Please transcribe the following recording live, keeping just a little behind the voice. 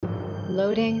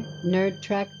Loading Nerd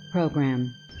Trek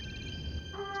program.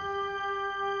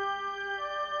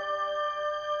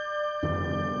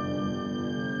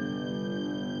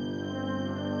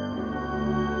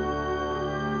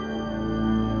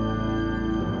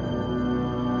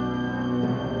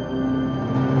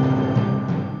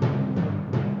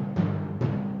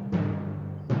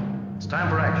 It's time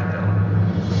for action,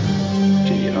 gentlemen.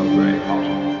 Gee, how very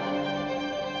awesome.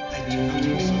 I do not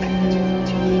expect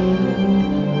to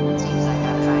win. Seems like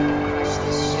I'm trying to crush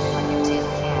this ship like a tin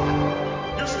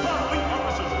can. You Starfleet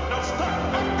officers, now start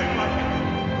acting like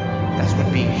it! That's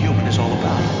what being human is all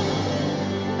about.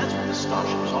 That's what the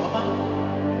starship is all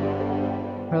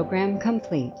about. Program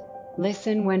complete.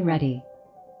 Listen when ready.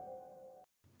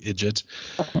 Idiot.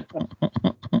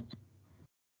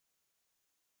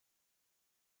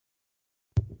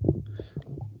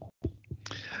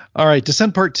 All right,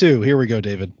 Descent Part 2. Here we go,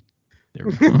 David. There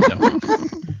we go. No.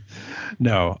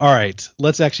 No. All right,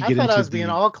 let's actually get I into thought I was being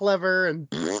all clever and.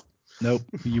 Nope,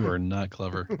 you are not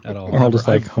clever at all. We're all just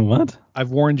like, what?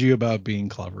 I've warned you about being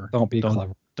clever. Don't be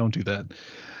clever. Don't do that.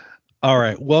 All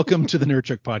right, welcome to the Nerd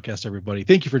Trek Podcast, everybody.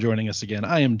 Thank you for joining us again.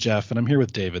 I am Jeff, and I'm here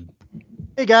with David.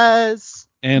 Hey guys.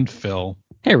 And Phil.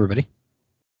 Hey, everybody.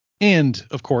 And,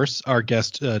 of course, our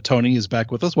guest, Tony, is back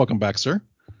with us. Welcome back, sir.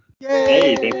 Yay.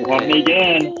 Hey, thanks for having me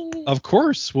again. Of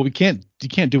course. Well, you can't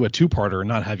do a two-parter and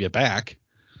not have you back.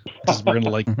 Because we're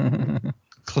going to,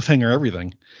 cliffhanger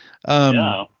everything.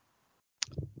 Yeah.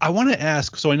 I want to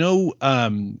ask, so I know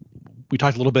we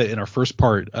talked a little bit in our first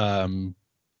part.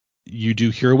 You do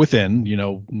Hero Within,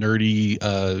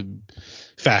 nerdy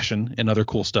fashion and other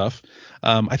cool stuff.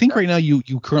 I think right now you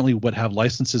currently would have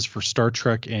licenses for Star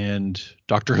Trek and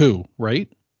Doctor Who,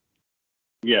 right?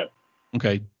 Yes.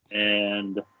 Okay.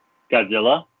 And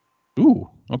Godzilla. Ooh,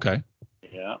 okay.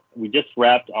 Yeah. We just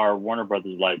wrapped our Warner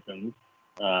Brothers license.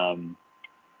 And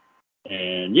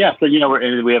yeah, so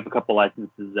we have a couple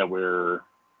licenses that we're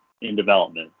in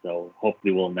development. So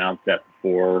hopefully we'll announce that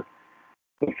before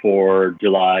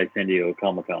July San Diego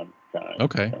Comic-Con time.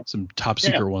 Okay. So, Some top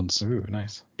secret ones. Ooh,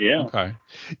 nice. yeah. Okay.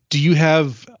 Do you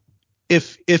have,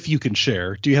 if you can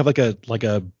share, do you have like a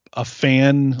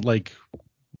fan like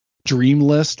dream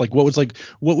list? Like what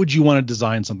would you want to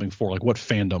design something for? Like what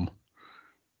fandom?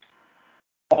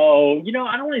 Oh,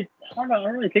 I don't really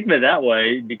think of it that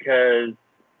way because,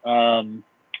 I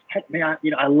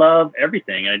love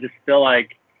everything. I just feel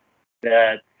like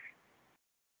that,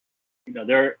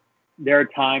 there are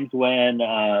times when,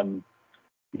 I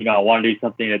want to do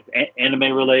something that's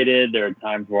anime related. There are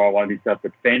times where I want to do stuff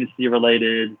that's fantasy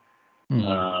related.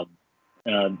 After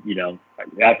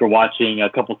watching a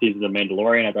couple seasons of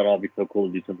Mandalorian, I thought it'd be so cool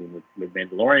to do something with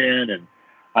Mandalorian. And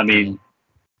I mean,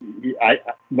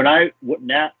 now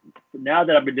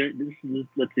that I've been doing this,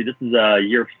 let's see, this is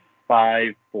year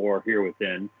 5 for Here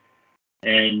Within,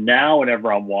 and now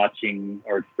whenever I'm watching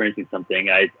or experiencing something,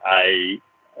 I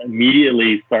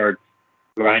immediately start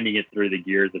grinding it through the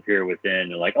gears of Here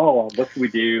Within, and like, oh, what can we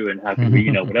do, and how can we,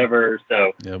 whatever.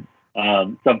 So, Yep.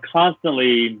 So I'm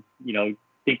constantly,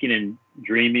 thinking and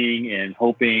dreaming and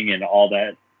hoping and all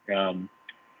that,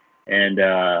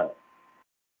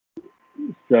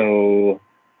 so.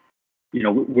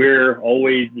 We're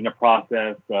always in the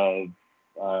process of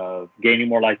gaining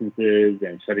more licenses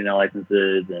and shutting down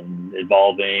licenses and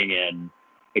evolving and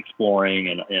exploring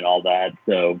and all that.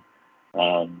 So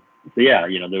yeah,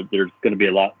 there's going to be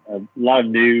a lot of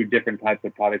new different types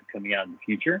of products coming out in the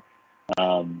future.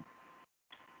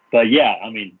 But yeah, I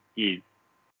mean, geez,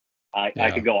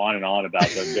 I could go on and on about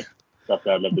the different stuff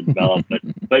that I'd love to develop,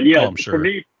 but I'm sure. for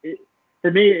me,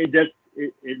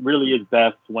 it really is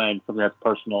best when something that's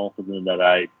personal, something that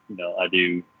I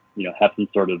do, have some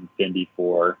sort of affinity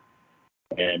for.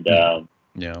 And, I've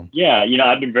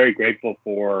been very grateful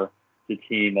for the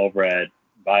team over at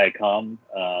Viacom.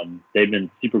 They've been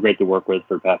super great to work with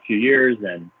for the past few years.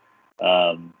 And,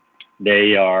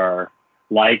 they are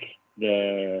like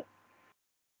the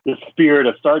spirit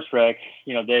of Star Trek.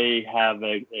 They have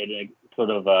a sort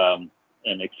of,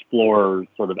 an explorer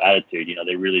sort of attitude.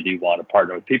 They really do want to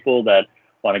partner with people that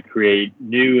want to create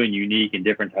new and unique and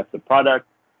different types of products.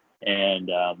 And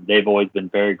they've always been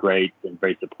very great and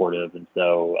very supportive. And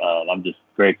so I'm just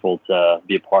grateful to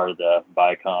be a part of the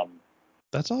Viacom.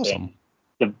 That's awesome.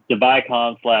 The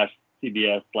Viacom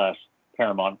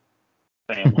 /CBS/Paramount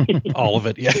family. All of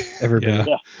it. Yeah. Everybody.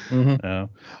 Yeah. Mm-hmm.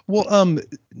 Well,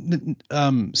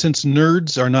 since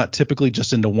nerds are not typically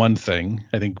just into one thing,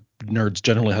 I think nerds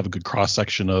generally have a good cross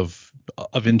section of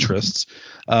interests.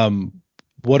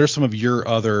 What are some of your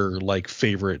other like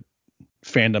favorite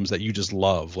fandoms that you just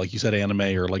love? Like you said, anime,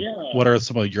 or like what are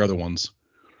some of your other ones?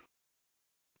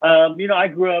 I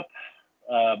grew up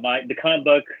the comic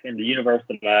book in the universe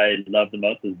that I love the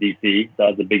most is DC. So I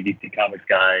was a big DC Comics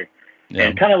guy,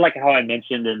 and kind of like how I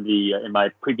mentioned in my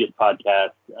previous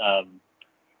podcast,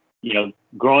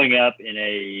 growing up in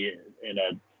a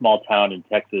small town in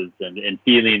Texas and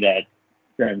feeling that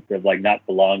sense of like not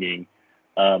belonging.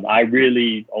 I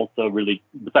really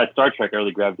besides Star Trek, I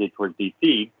really gravitated towards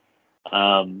DC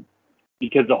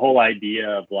because the whole idea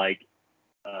of like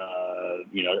a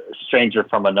stranger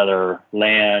from another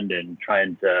land and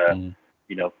trying to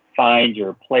find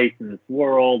your place in this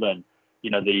world, and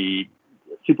the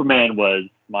Superman was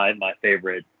my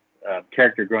favorite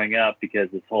character growing up because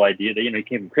this whole idea that he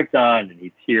came from Krypton and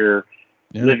he's here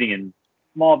living in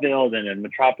Smallville and in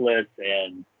Metropolis,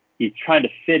 and he's trying to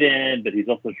fit in, but he's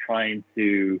also trying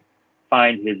to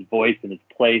find his voice and his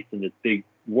place in this big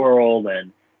world,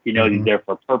 and he knows he's there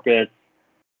for a purpose,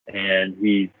 and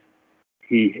he's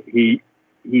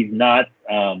not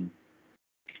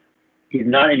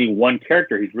any one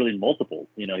character. He's really multiple.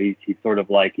 He's sort of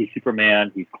like he's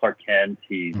Superman, he's Clark Kent,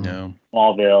 he's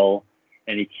Smallville,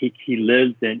 and he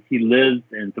lives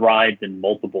and thrives in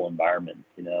multiple environments.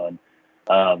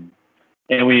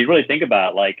 And when you really think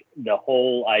about like the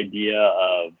whole idea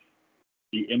of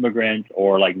the immigrant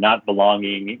or like not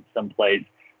belonging someplace,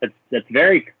 that's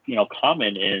very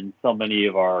common in so many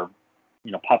of our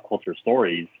pop culture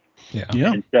stories. Yeah.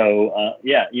 And so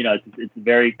it's a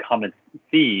very common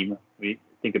theme we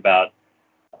think about.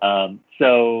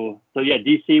 So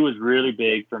DC was really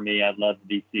big for me. I loved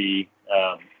DC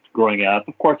growing up.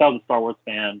 Of course, I was a Star Wars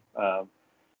fan,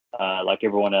 like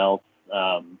everyone else.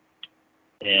 I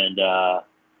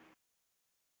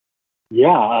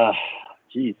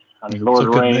mean, Lord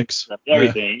of the Rings,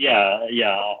 everything.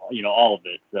 All of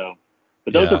it. So,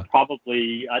 but those are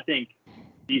probably, I think,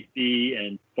 DC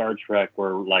and Star Trek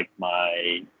were like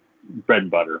my bread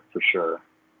and butter for sure.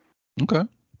 Okay.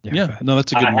 Yeah. No,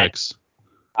 that's a good mix.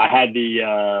 I had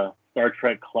the Star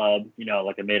Trek club,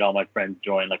 like I made all my friends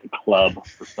join like a club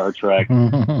for Star Trek.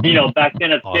 Back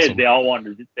then as kids, they all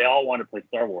wanted to play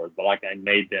Star Wars, but like I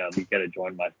made them, you got to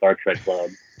join my Star Trek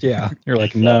club. Yeah. You're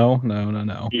like, no.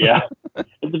 Yeah.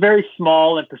 It's a very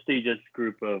small and prestigious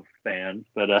group of fans,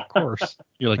 but of course.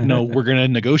 You're like, no, we're going to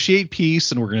negotiate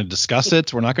peace and we're going to discuss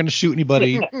it. We're not going to shoot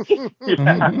anybody. You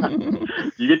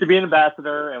get to be an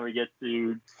ambassador and we get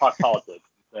to talk politics.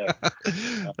 So,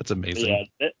 that's amazing.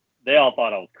 Yeah, they all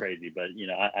thought I was crazy, but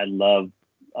I love,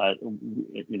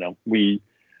 we,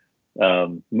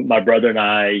 my brother and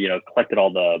I, collected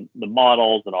all the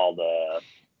models and all the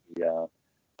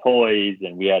toys,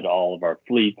 and we had all of our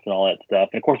fleets and all that stuff.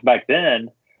 And of course, back then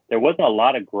there wasn't a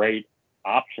lot of great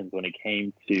options when it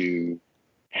came to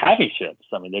having ships.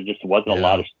 I mean, there just wasn't a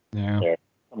lot of there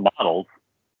models,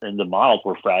 and the models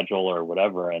were fragile or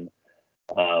whatever. And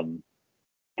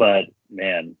but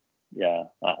man,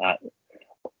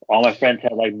 all my friends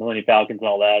had like Millennium Falcons and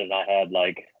all that, and I had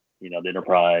like the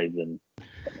Enterprise and.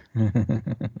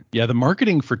 Yeah, the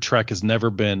marketing for Trek has never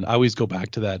been. I always go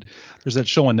back to that. There's that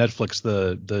show on Netflix,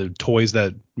 the Toys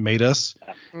That Made Us,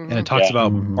 and it talks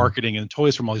about marketing and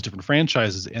toys from all these different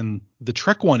franchises. And the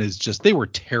Trek one is just, they were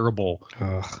terrible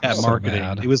at marketing.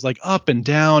 It was like up and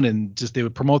down, and just they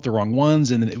would promote the wrong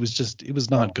ones, and it was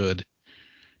not good.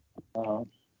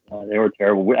 They were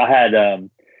terrible. I had a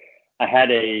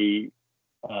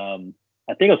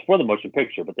I think it was for the motion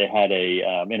picture, but they had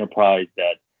a Enterprise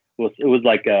that it was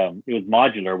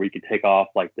modular. We could take off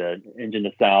like the engine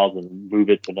nacelles and move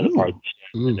it to another part of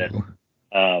the ship,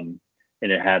 and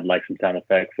it had like some sound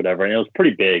effects, whatever. And it was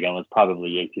pretty big. It was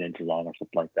probably 18 inches long or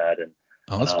something like that. And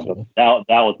that's cool. That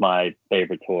was my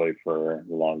favorite toy for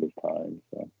the longest time.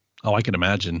 So. Oh, I can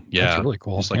imagine. Yeah, that's really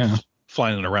cool. Just like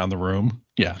flying it around the room.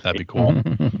 Yeah, that'd be cool.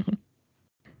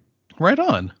 Right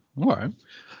on. All right.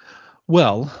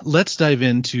 Well, let's dive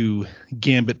into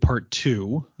Gambit Part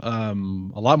 2. A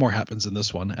lot more happens in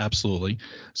this one, absolutely.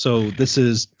 So this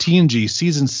is TNG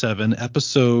Season 7,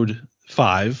 Episode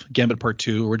 5, Gambit Part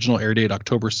 2, original air date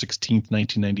October 16th,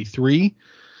 1993.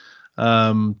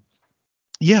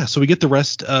 So we get the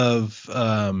rest of,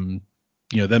 them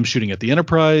shooting at the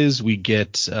Enterprise. We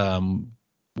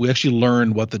actually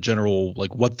learn what the general,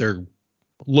 like what they're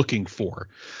looking for.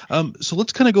 So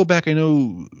let's kind of go back. I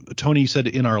know Tony said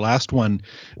in our last one,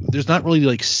 there's not really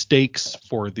like stakes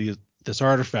for this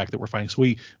artifact that we're finding. So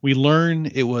we learn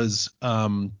it was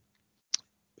from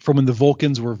when the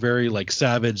Vulcans were very like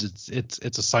savage.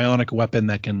 It's a psionic weapon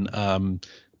that can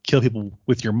kill people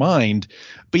with your mind.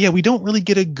 But yeah, we don't really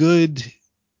get a good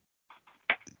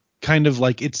kind of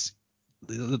like, it's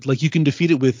like you can defeat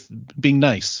it with being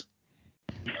nice.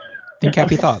 Think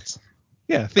happy thoughts.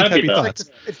 Yeah, think Happy happy thoughts.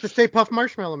 thoughts. It's the Stay Puft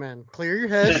Marshmallow Man. Clear your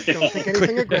head. Don't think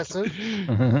anything aggressive.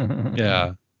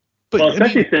 Yeah. But Well, I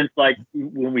especially mean, since like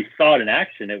when we saw it in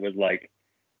action, it was like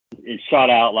it shot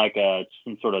out like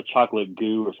some sort of chocolate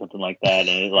goo or something like that,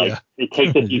 and it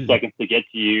takes a few seconds to get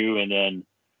to you, and then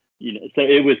so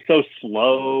it was so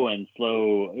slow. It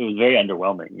was very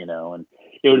underwhelming, and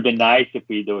it would have been nice if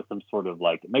there was some sort of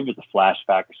like maybe it's a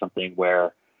flashback or something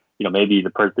where maybe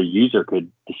the user could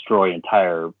destroy an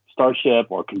entire starship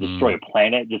or can destroy a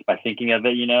planet just by thinking of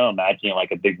it, imagining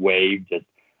like a big wave just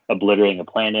obliterating a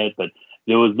planet, but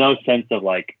there was no sense of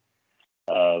like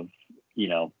of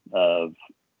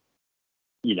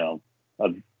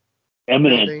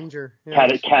imminent danger,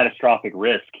 catastrophic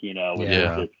risk, with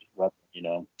this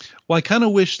weapon, Well, I kind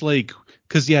of wish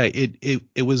because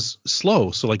it was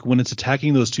slow. So like when it's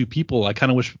attacking those two people, I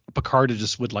kind of wish Picard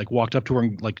just would like walked up to her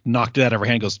and like knocked it out of her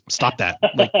hand, and goes, "Stop that!"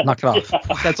 Like Knock it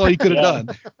off. that's all you could have done.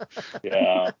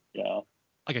 Yeah.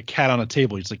 Like a cat on a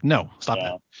table. He's like, "No, stop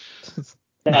that."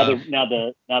 Now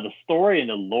the story and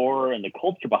the lore and the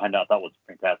culture behind that I thought was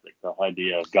fantastic. The whole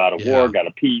idea of God of War, God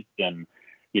of Peace, and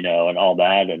and all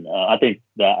that. And I think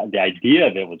the idea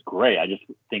of it was great. I just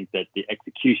think that the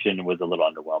execution was a little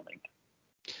underwhelming.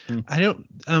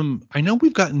 I know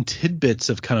we've gotten tidbits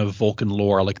of kind of Vulcan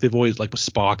lore. Like they've always, like with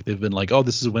Spock, they've been like, "Oh,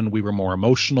 this is when we were more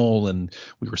emotional and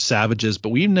we were savages," but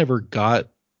we've never got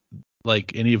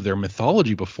like any of their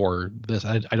mythology before this.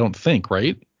 I don't think,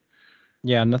 right?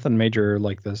 Yeah, nothing major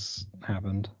like this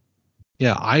happened.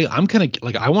 Yeah, I'm kind of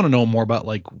like I want to know more about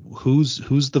like who's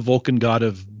the Vulcan god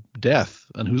of death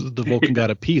and who's the Vulcan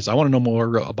god of peace. I want to know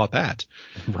more about that.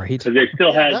 Right. Because it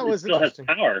still has interesting.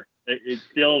 power. It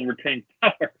still retains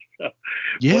power. So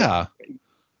yeah.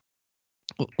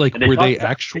 Like were they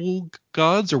actual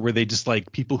gods or were they just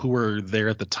like people who were there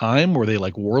at the time? Were they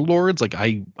like warlords? Like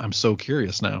I'm so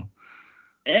curious now.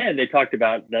 And they talked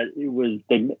about that it was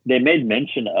they made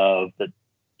mention of that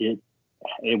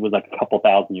it was like a couple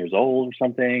thousand years old or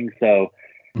something. So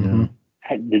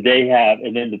did they have,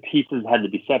 and then the pieces had to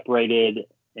be separated,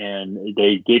 and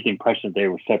they gave the impression that they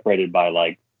were separated by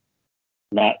like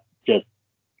not just,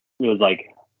 it was like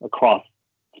across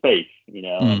space,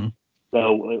 And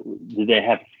so did they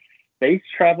have space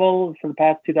travel for the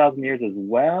past 2,000 years as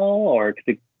well, or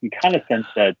you kind of sense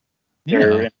that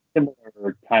they're in a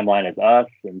similar timeline as us,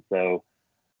 and so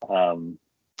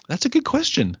that's a good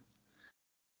question.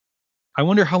 I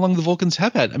wonder how long the Vulcans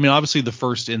have had. I mean, obviously the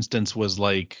first instance was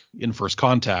like in First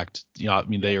Contact. I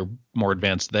mean, they are more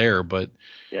advanced there, but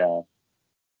yeah.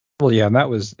 Well, yeah, and that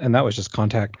was just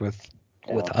contact with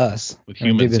us. With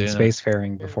humans. They've been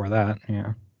spacefaring before that.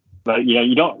 Yeah. But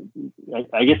you don't.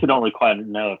 I guess you don't really quite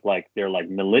know if like they're like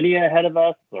millennia ahead of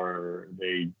us, or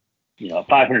they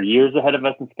 500 years ahead of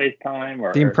us in space time.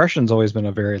 Or the impression's always been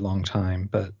a very long time,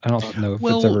 but I don't know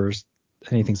if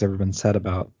anything's ever been said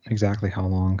about exactly how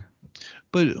long.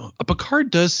 But Picard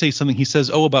does say something. He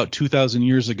says, "Oh, about 2,000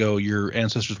 years ago, your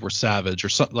ancestors were savage," or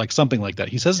something like that.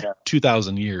 He says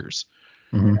 2,000 years,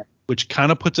 which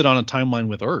kind of puts it on a timeline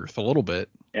with Earth a little bit.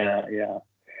 Yeah.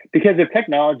 Because the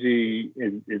technology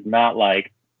is not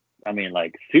like, I mean,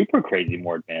 like super crazy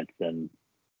more advanced than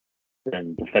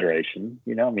the Federation.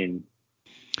 I mean,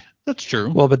 that's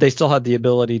true. Well, but they still had the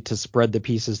ability to spread the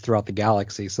pieces throughout the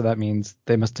galaxy, so that means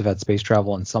they must have had space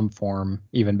travel in some form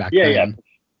even back then.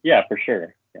 Yeah, for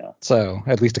sure. Yeah. So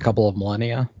at least a couple of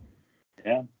millennia.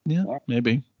 Yeah,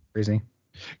 maybe. Crazy.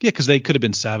 Yeah, because they could have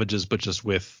been savages, but just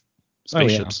with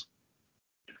spaceships.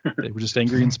 They were just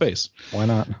angry in space. Why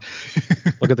not?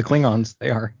 Look at the Klingons.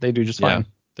 They do just fine.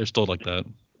 They're still like that.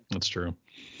 That's true.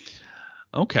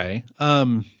 Okay.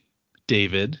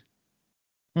 David.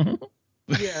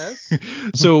 Yes.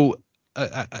 So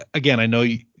again, I know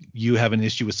you have an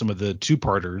issue with some of the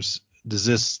two-parters. Does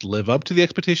this live up to the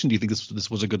expectation? Do you think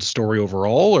this was a good story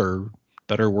overall, or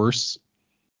better, worse?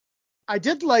 I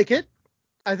did like it.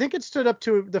 I think it stood up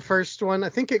to the first one. I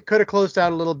think it could have closed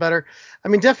out a little better. I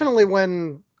mean, definitely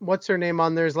when what's her name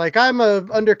on there's like, I'm a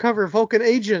undercover Vulcan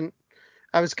agent.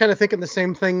 I was kind of thinking the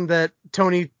same thing that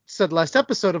Tony said last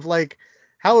episode of like,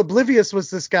 how oblivious was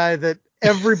this guy that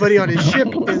everybody on his ship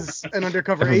is an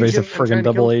undercover Everybody's agent. Everybody's a friggin'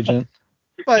 double agent.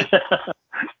 But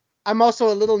I'm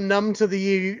also a little numb to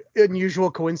the unusual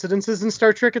coincidences in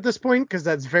Star Trek at this point, because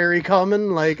that's very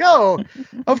common. Like, oh,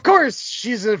 of course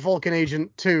she's a Vulcan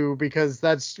agent too, because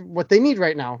that's what they need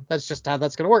right now. That's just how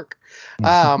that's going to work.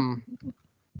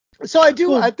 So I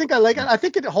think I like it. I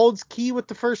think it holds key with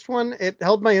the first one. It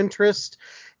held my interest.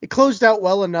 It closed out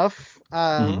well enough.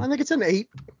 I think it's an 8,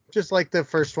 just like the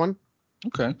first one.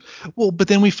 Okay. Well, but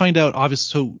then we find out,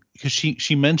 obviously, so because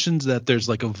she mentions that there's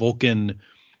like a Vulcan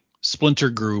splinter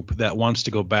group that wants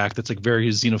to go back, that's like very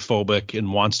xenophobic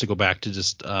and wants to go back to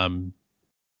just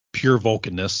pure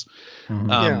Vulcanness.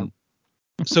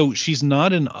 So she's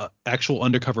not an actual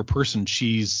undercover person.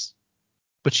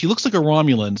 But she looks like a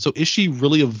Romulan. So is she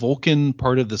really a Vulcan,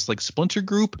 part of this like splinter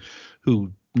group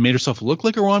who made herself look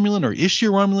like a Romulan, or is she a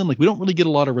Romulan? Like, we don't really get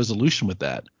a lot of resolution with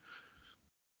that.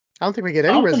 I don't think we get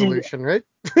any resolution, right?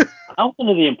 I'm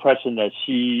under the impression that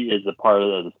she is a part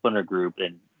of the splinter group,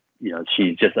 and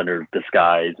she's just under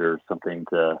disguise or something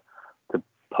to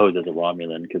pose as a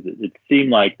Romulan, because it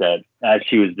seemed like that as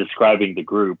she was describing the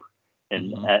group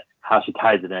and how she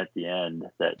ties it at the end,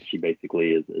 that she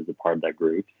basically is a part of that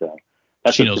group. So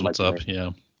she knows what's up.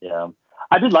 Yeah.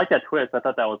 I did like that twist. I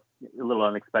thought that was a little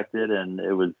unexpected, and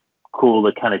it was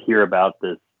cool to kind of hear about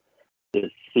this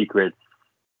secret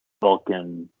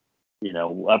Vulcan.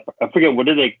 I forget, what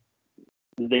did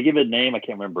they give it a name? I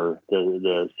can't remember.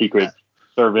 The secret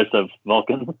service of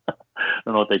Vulcan. I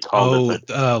don't know what they called it.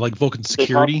 Like Vulcan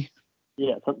security.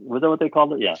 Was that what they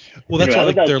called it? Yeah. Well, that's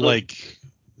anyway,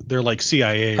 they're like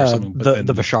CIA or something.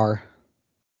 The Vashar.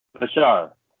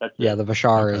 Vashar. That's the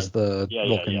Vashar is the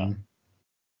Vulcan.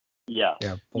 Yeah.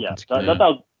 Vulcan So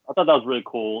I thought that was really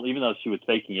cool. Even though she was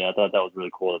faking it, I thought that was really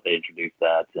cool that they introduced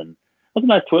that, and it was a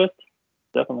nice twist.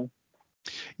 Definitely.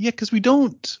 Yeah, because we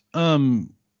don't.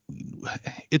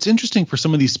 It's interesting for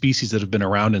some of these species that have been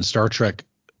around in Star Trek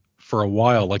for a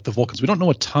while, like the Vulcans. We don't know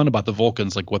a ton about the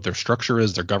Vulcans, like what their structure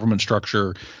is, their government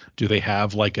structure. Do they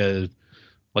have like a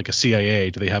CIA?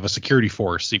 Do they have a security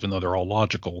force? Even though they're all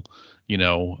logical,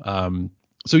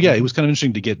 So yeah, it was kind of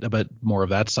interesting to get a bit more of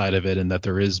that side of it, and that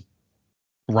there is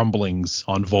rumblings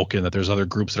on Vulcan, that there's other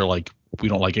groups that are like, we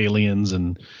don't like aliens,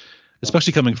 and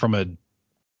especially coming from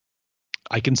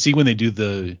I can see when they do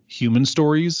the human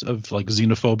stories of like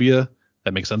xenophobia,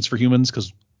 that makes sense for humans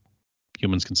because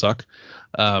humans can suck.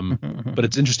 But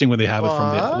it's interesting when they have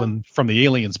it from the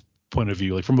aliens' point of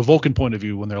view, like from a Vulcan point of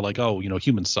view, when they're like, oh,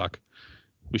 humans suck,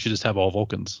 we should just have all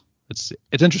Vulcans. It's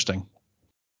interesting.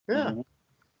 Yeah.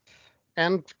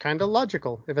 And kind of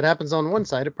logical. If it happens on one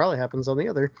side, it probably happens on the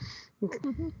other.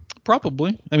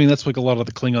 Probably. I mean, that's like a lot of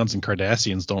the Klingons and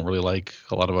Cardassians don't really like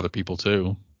a lot of other people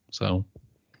too. So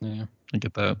yeah, I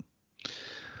get that.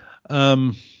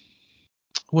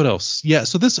 What else? Yeah.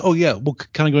 So well,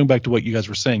 kind of going back to what you guys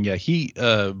were saying. Yeah, he,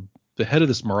 the head of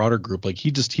this Marauder group, like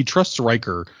he trusts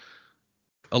Riker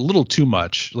a little too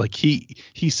much. Like he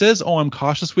says, "Oh, I'm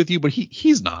cautious with you," but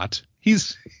he's not.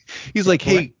 He's like,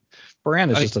 "Hey,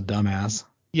 Brand is just a dumbass."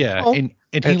 Yeah,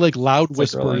 and he like loud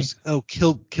whispers, "Oh,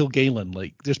 kill Galen!"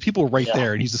 Like there's people right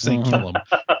there, and he's just saying, "Kill him."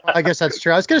 I guess that's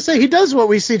true. I was gonna say he does what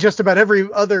we see just about every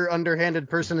other underhanded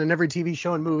person in every TV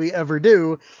show and movie ever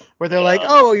do, where they're like,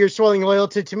 "Oh, you're showing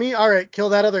loyalty to me. All right, kill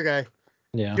that other guy.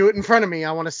 Yeah, do it in front of me.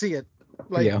 I want to see it."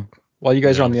 Like, while you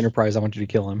guys are on the Enterprise, I want you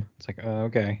to kill him. It's like,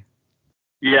 okay.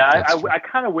 Yeah, I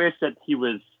kind of wish that he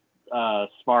was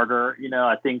smarter.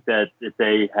 I think that if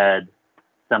they had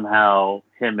somehow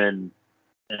him and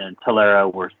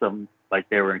Talera were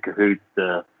they were in cahoots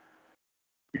to,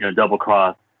 double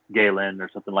cross Galen or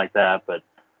something like that. But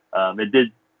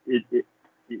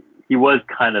he was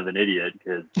kind of an idiot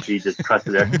because he just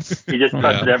trusted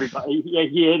everybody.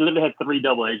 He literally had 3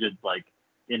 double agents like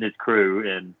in his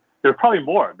crew, and there were probably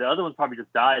more. The other ones probably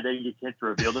just died. They didn't get a chance to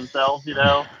reveal themselves. They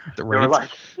were like,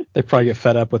 they probably get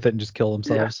fed up with it and just kill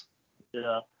themselves.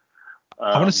 Yeah.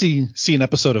 I want to see an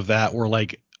episode of that where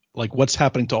like what's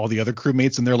happening to all the other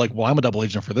crewmates, and they're like, well, I'm a double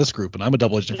agent for this group, and I'm a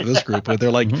double agent for this group, but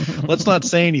they're like, let's not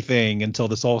say anything until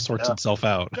this all sorts itself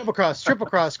out. Double cross, triple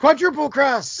cross, quadruple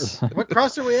cross. What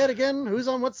cross are we at again? Who's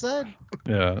on what side?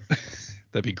 Yeah,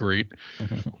 that'd be great.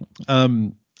 I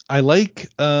like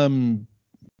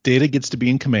Data gets to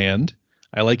be in command.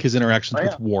 I like his interactions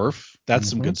with Worf. That's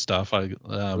some good stuff.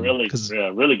 Really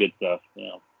good stuff.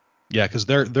 Yeah, because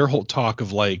their whole talk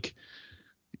of like,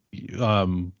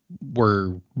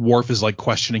 where Worf is like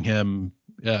questioning him,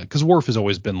 because Worf has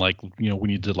always been like, we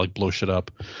need to like blow shit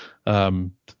up. But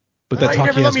that talk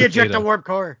never let me eject a warp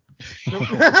core.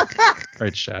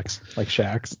 Right, Shax. Like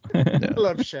Shax. I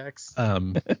love Shax.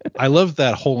 I love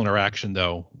that whole interaction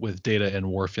though with Data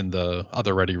and Worf in the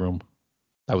other ready room.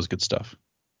 That was good stuff.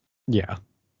 Yeah.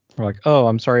 We're like, oh,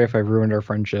 I'm sorry if I ruined our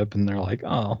friendship, and they're like,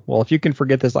 oh, well, if you can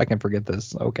forget this, I can forget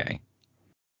this. Okay.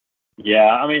 Yeah,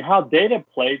 I mean, how Data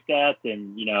plays that,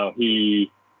 and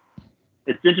it's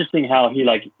interesting how he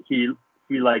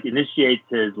initiates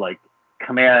his like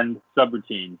command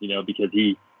subroutines, because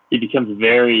he becomes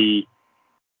very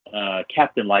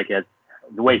captain-like as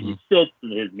the way he sits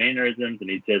and his mannerisms, and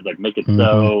he says like make it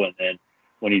so, and then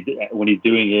when he's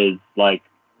doing his like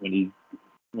when he's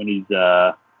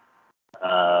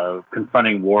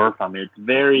confronting Worf. I mean, it's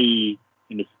very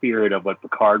in the spirit of what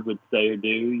Picard would say or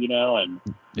do,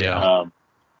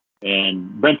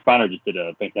 and Brent Spiner just did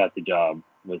a fantastic job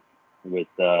with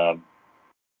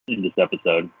in this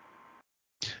episode.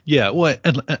 Yeah, well,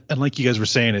 and like you guys were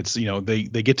saying, it's they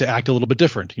get to act a little bit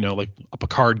different. Like a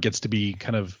Picard gets to be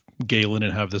kind of Galen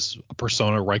and have this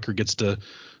persona. Riker gets to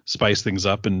spice things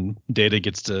up, and Data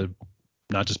gets to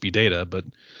not just be Data, but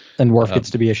Worf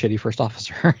gets to be a shitty first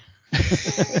officer.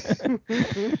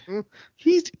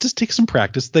 He just takes some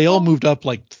practice. They all moved up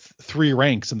like 3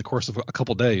 ranks in the course of a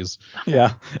couple days.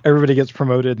 Yeah, everybody gets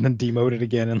promoted and then demoted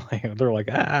again, and they're like,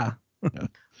 ah. Yeah.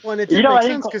 Well, and it did make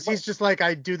sense because he's just like,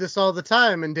 I do this all the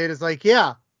time, and Data's like,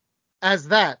 yeah, as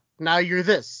that. Now you're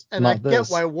this. And I get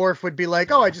why Worf would be like,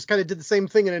 oh, I just kind of did the same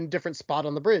thing in a different spot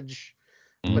on the bridge,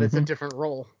 but it's a different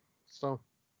role. So.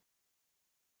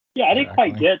 Yeah, I didn't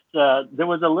quite get. There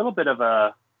was a little bit of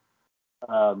a.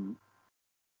 I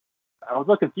was a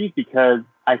little confused because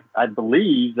I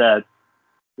believe that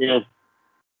if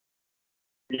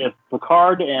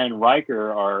Picard and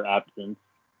Riker are absent,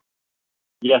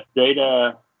 yes,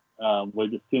 Data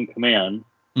would assume command,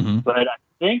 but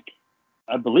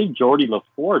I believe Geordi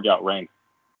LaForge outranks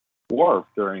Worf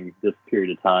during this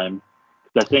period of time.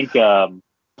 I think I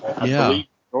believe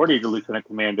Geordi is a lieutenant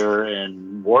commander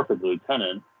and Worf is a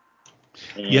lieutenant.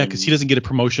 Yeah, because he doesn't get a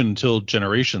promotion until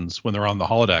Generations when they're on the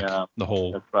holodeck. Yeah, the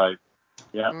whole. That's right.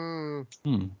 Yeah.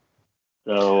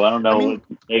 So I don't know.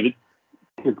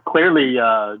 Because clearly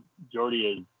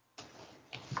Geordi is,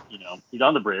 he's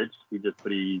on the bridge.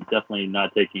 But he's definitely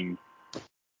not taking.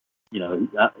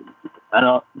 I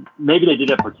don't. Maybe they did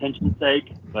it for tension's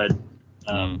sake, but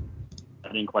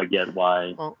I didn't quite get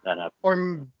why that happened.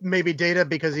 Or maybe Data,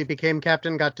 because he became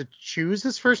captain, got to choose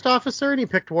his first officer, and he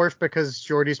picked Worf because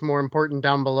Geordi's more important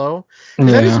down below.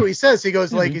 That is what he says. He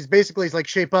goes he's like,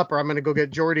 shape up, or I'm going to go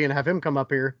get Geordi and have him come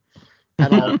up here,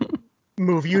 and I'll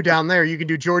move you down there. You can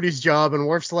do Geordi's job. And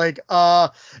Worf's like, no,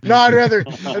 I'd rather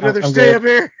stay up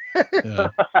here. Yeah.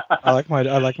 I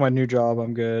like my new job.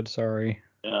 I'm good. Sorry.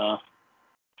 Yeah.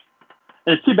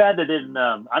 And it's too bad they didn't.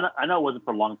 I know it wasn't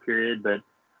for a long period, but.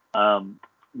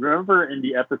 Remember in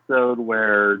the episode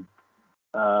where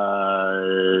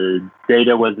Data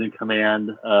was in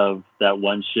command of that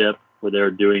one ship where they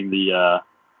were doing the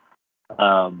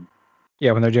when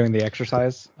they're doing the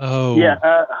exercise. Oh.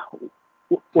 Yeah.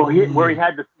 Where he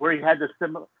had the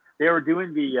similar. They were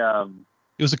doing the.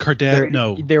 It was a Cardassian.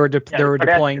 No. They were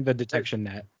deploying the detection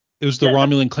net. It was the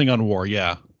Romulan Klingon War.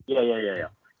 Yeah. Yeah.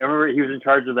 I remember he was in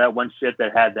charge of that one ship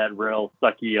that had that real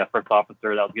sucky first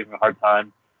officer that was giving him a hard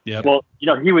time. Yeah. Well,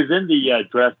 he was in the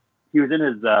dress. He was in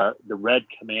his the red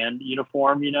command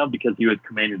uniform, because he was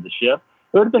commanding the ship.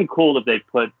 It would have been cool if they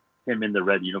put him in the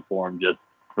red uniform just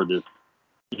for this,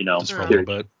 just for a little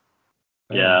bit.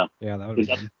 Yeah. Yeah, that would be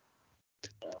fun.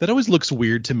 That always looks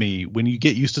weird to me when you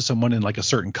get used to someone in like a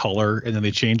certain color and then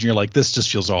they change and you're like, this just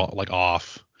feels all like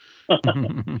off. But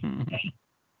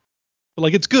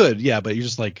like it's good, yeah, but you're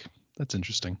just like, that's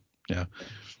interesting. Yeah.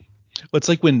 Well, it's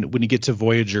like when you get to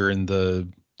Voyager and the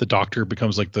Doctor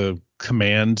becomes like the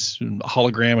command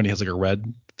hologram and he has like a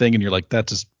red thing and you're like, that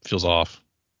just feels off.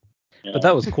 Yeah. But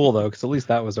that was cool though, because at least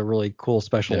that was a really cool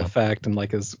special effect, and like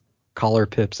his collar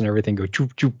pips and everything go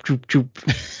choop choop choop choop.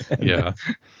 Yeah.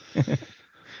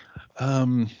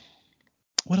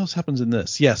 What else happens in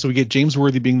this? Yeah, so we get James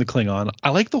Worthy being the Klingon. I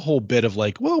like the whole bit of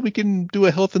like, well, we can do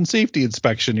a health and safety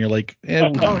inspection. You're like, we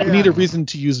need a reason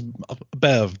to use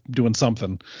Bev doing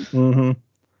something. Mm-hmm.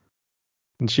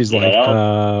 And she's like,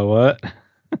 what?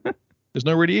 There's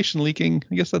no radiation leaking.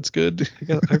 I guess that's good.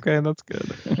 Okay, that's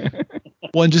good.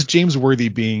 Well, and just James Worthy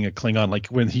being a Klingon, like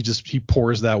when he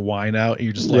pours that wine out, and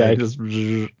you're just like,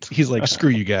 he's like, screw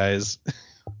you guys.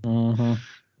 Mm-hmm.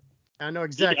 I know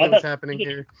exactly what's happening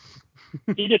here.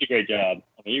 He did a great job.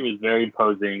 I mean, he was very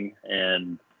imposing,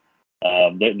 and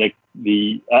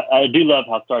I do love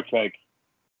how Star Trek,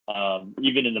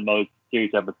 even in the most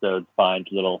serious episodes,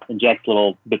 injects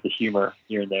little bits of humor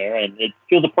here and there, and it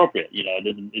feels appropriate. It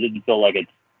didn't feel like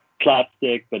it's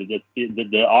slapstick, but it just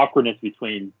the awkwardness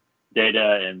between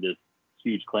Data and this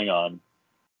huge Klingon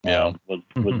was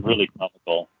really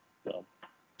comical. So.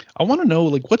 I want to know,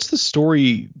 like, what's the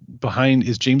story behind?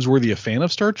 Is James Worthy a fan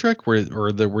of Star Trek, or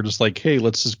we're just like, hey,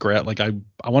 let's just grab? Like, I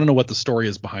want to know what the story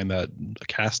is behind that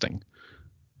casting.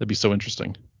 That'd be so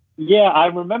interesting. Yeah, I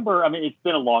remember. I mean, it's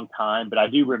been a long time, but I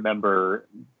do remember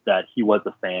that he was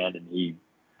a fan, and he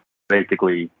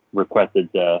basically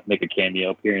requested to make a cameo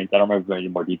appearance. I don't remember any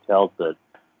more details, but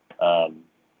I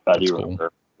do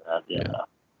remember that. Yeah.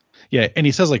 Yeah, and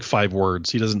he says like 5 words.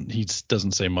 He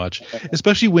doesn't say much,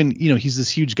 especially when he's this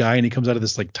huge guy and he comes out of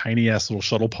this like tiny ass little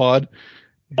shuttle pod.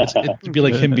 It'd be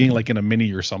like him being like in a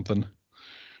mini or something.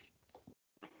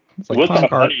 It's like clown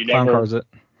cars it.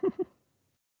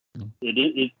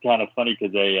 It's kind of funny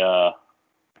because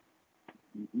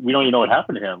we don't even know what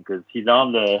happened to him because he's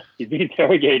being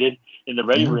interrogated in the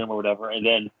ready room or whatever, and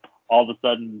then all of a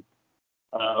sudden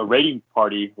a raiding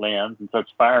party lands and starts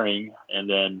firing, and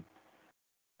then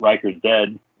Riker's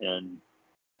dead, and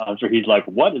I'm sure he's like,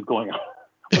 "What is going on?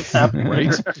 What's happening?"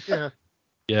 Right?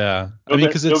 Yeah. I mean,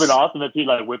 because it would have been awesome if he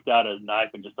like whipped out a knife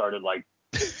and just started like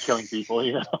killing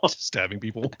people, stabbing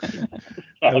people.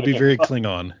 That would be very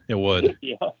Klingon. It would.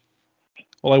 Yeah.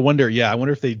 Well, I wonder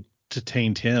if they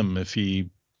detained him, I don't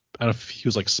know if he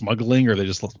was like smuggling or they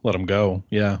just let him go.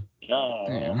 Yeah.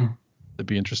 Yeah. That'd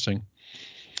be interesting.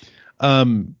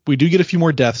 We do get a few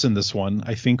more deaths in this one.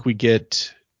 I think we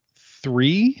get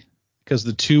 3 because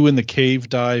the 2 in the cave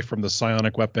die from the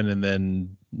psionic weapon, and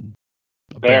then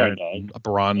Baron,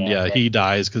 he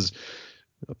dies because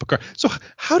Picard. So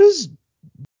how does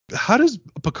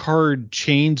Picard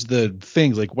change the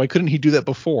things? Like, why couldn't he do that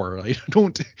before? I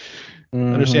don't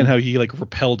understand how he like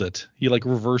repelled it. He like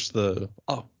reversed the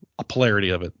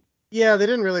polarity of it. Yeah, they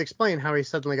didn't really explain how he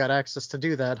suddenly got access to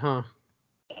do that, huh?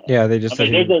 Yeah, they just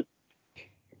said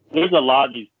there's a lot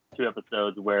of these 2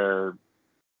 episodes where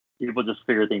people just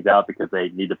figure things out because they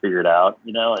need to figure it out.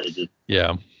 It just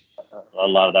a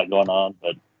lot of that going on.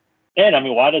 And I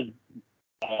mean, why does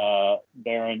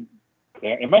Baron?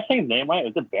 Am I saying his name right?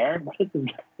 Is it Baron? What is his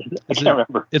name? I can't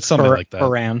remember. It's something like that.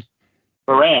 Baran.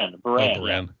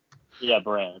 Yeah,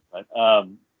 Baran. Right.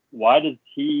 Why does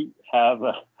he have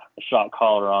a shot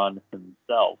collar on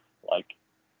himself? Like,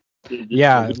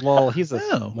 well, he's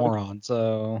a moron.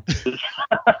 So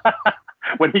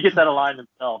when he gets out of line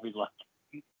himself, he's like,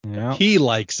 he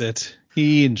likes it.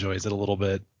 He enjoys it a little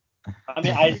bit.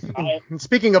 I mean,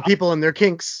 speaking of people and their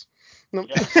kinks. Yeah.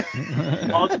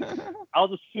 I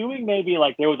was assuming maybe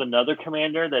like there was another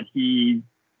commander that he,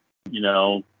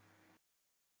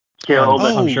 killed.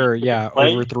 I'm sure. Yeah,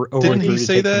 overthrew the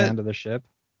command of the ship.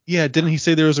 Yeah, didn't he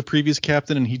say there was a previous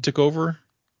captain and he took over?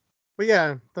 Well,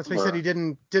 yeah, that's what he said. He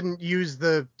didn't use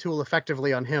the tool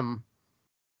effectively on him.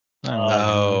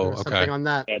 Okay. Something on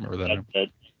that. Remember that?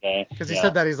 Because he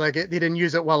said that he's like, he didn't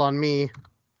use it well on me.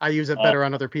 I use it better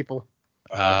on other people.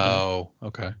 Oh,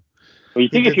 okay. Well, you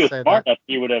think if he was smart enough,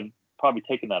 he would have probably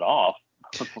taken that off.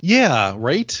 Yeah,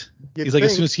 right? He's like,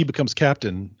 as soon as he becomes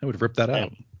captain, I would rip that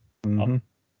out. Mm-hmm.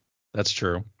 That's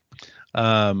true.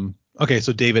 Okay,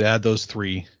 so David, add those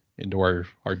 3 into our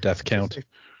death count.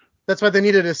 That's why they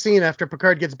needed a scene after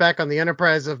Picard gets back on the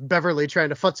Enterprise of Beverly trying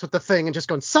to futz with the thing and just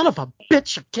going, son of a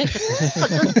bitch, I can't.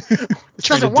 It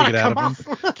doesn't want to come off.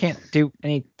 Can't do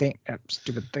anything.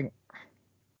 Stupid thing.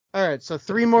 All right, so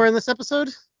 3 more in this episode?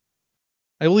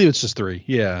 I believe it's just 3.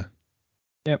 Yeah.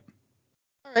 Yep.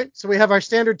 All right, so we have our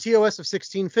standard TOS of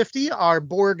 1650, our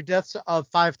Borg deaths of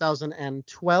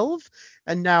 5,012,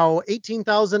 and now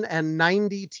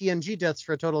 18,090 TNG deaths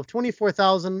for a total of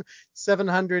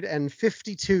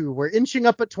 24,752. We're inching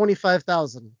up at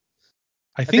 25,000.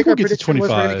 I think we'll get to 25.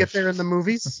 We're going to get there in the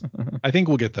movies. I think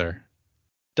we'll get there.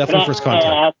 Definitely first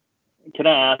contact. Can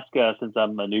I ask, since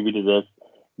I'm a newbie to this,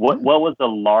 what was the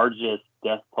largest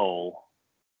death toll?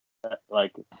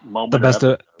 Like moment.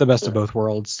 The best of both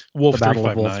worlds. Wolf the Battle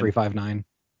of 359.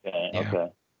 Wolf 359.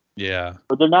 Okay. Yeah.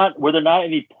 Were there not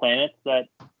any planets that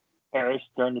perished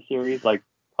during the series, like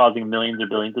causing millions or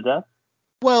billions of deaths?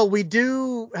 Well, we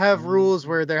do have rules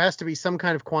where there has to be some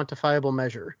kind of quantifiable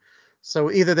measure.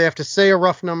 So either they have to say a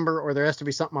rough number, or there has to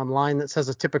be something online that says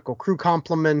a typical crew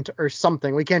complement or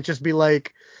something. We can't just be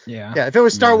like, yeah. If it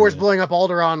was Star Wars blowing up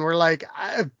Alderaan, we're like,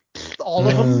 all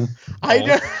of them.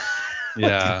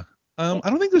 Yeah. I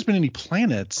don't think there's been any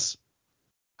planets.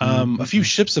 A few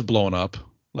ships have blown up,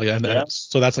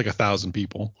 so that's like 1,000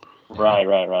 people. Right.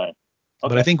 Okay.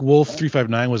 But I think Wolf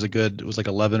 359 was like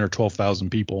 11 or 12,000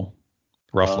 people,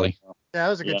 roughly. Yeah, that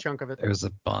was a good chunk of it. There was a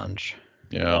bunch.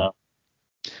 Yeah.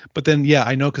 But then,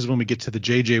 I know, because when we get to the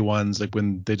JJ ones, like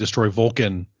when they destroy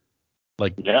Vulcan,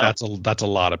 that's a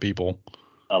lot of people.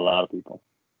 A lot of people.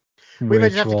 We may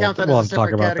just have to count that as a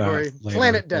separate category.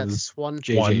 Planet deaths, 1.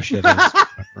 JJ shit is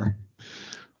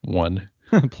 1.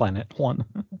 Planet 1.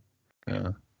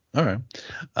 Yeah. All right.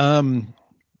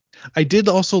 I did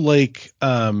also like,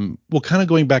 kind of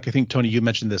going back, I think, Tony, you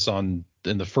mentioned this in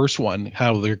the first one,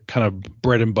 how their kind of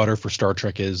bread and butter for Star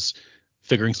Trek is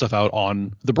figuring stuff out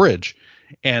on the bridge.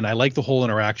 And I like the whole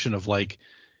interaction of like,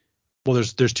 well,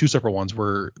 there's 2 separate ones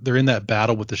where they're in that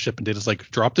battle with the ship and Data's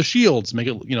like, drop the shields, make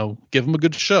it, give them a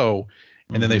good show.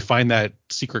 and then they find that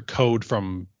secret code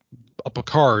from a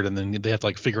Picard, and then they have to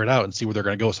like figure it out and see where they're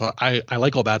going to go. So I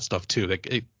like all that stuff too.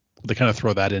 They kind of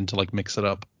throw that in to like mix it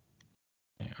up.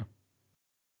 Yeah,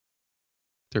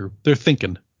 they're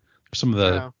thinking. There's some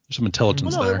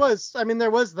intelligence well, no, there.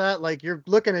 there was that, like, you're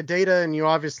looking at Data and you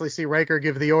obviously see Riker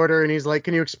give the order and he's like,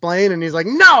 can you explain? And he's like,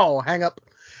 no, hang up.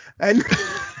 And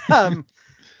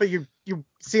but you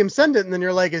see him send it, and then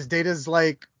you're like, is Data's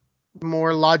like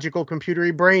more logical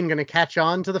computery brain going to catch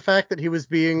on to the fact that he was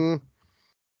being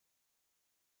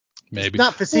maybe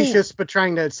not facetious, but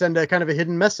trying to send a kind of a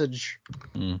hidden message?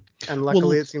 And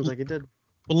luckily it seems like he did.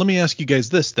 Well, let me ask you guys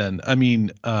this then. I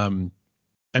mean, and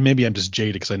maybe I'm just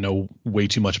jaded because I know way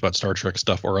too much about Star Trek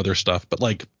stuff or other stuff, but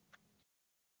like,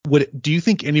 do you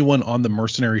think anyone on the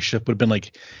mercenary ship would have been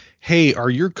like, hey, are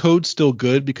your codes still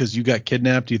good because you got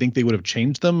kidnapped? Do you think they would have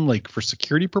changed them like for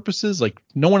security purposes? Like,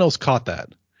 no one else caught that.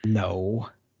 No.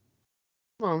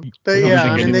 Well, they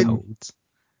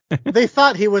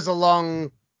thought he was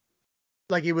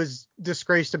like he was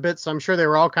disgraced a bit, so I'm sure they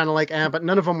were all kind of like, but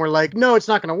none of them were like, no, it's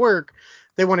not going to work.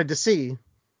 They wanted to see.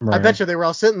 Right. I bet you they were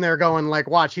all sitting there going like,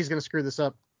 watch, he's going to screw this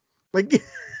up. Like,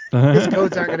 his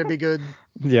codes aren't going to be good.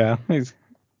 Yeah, he's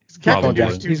going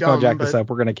to jack this up.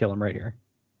 We're going to kill him right here.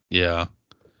 Yeah.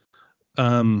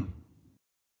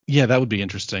 Yeah, that would be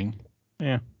interesting.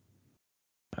 Yeah.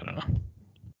 I don't know.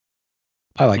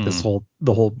 I like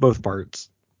both parts.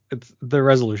 It's the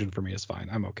resolution for me is fine.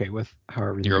 I'm okay with how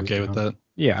everything. You're okay with that?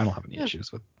 Yeah, I don't have any issues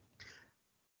with.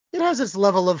 It has its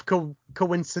level of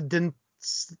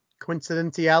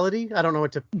coincidentiality. I don't know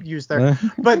what to use there,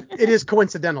 but it is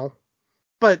coincidental.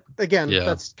 But again,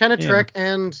 that's kind of Trek,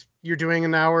 and you're doing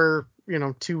an hour,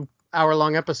 2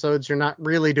 hour-long episodes. You're not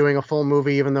really doing a full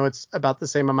movie, even though it's about the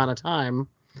same amount of time.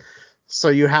 So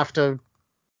you have to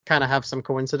kind of have some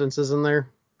coincidences in there.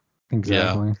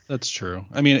 Exactly. Yeah, that's true.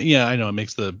 I mean, yeah, I know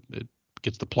it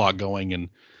gets the plot going, and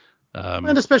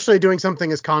especially doing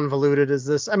something as convoluted as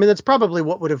this. I mean, that's probably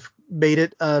what would have made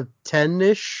it a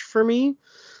 10-ish for me,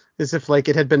 is if like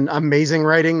it had been amazing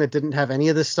writing that didn't have any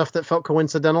of this stuff that felt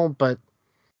coincidental, but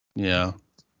yeah,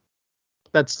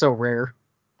 that's so rare.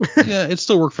 Yeah, it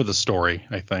still worked for the story,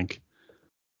 I think.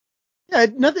 Yeah,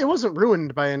 it wasn't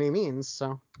ruined by any means,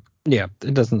 so. Yeah,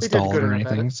 it doesn't stall or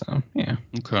anything, so yeah.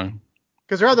 Okay.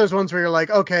 Because there are those ones where you're like,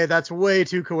 okay, that's way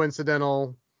too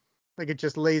coincidental. Like, it's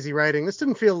just lazy writing. This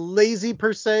didn't feel lazy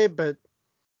per se, but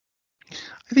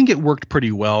I think it worked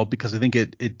pretty well because I think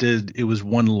it was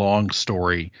one long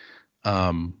story.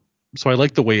 So I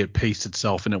like the way it paced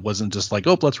itself, and it wasn't just like,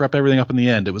 oh, let's wrap everything up in the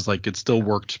end. It was like it still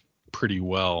worked pretty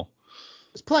well.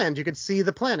 It's planned. You could see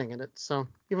the planning in it. So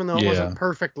even though it wasn't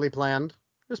perfectly planned,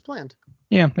 it was planned.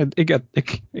 Yeah, it got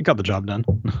the job done.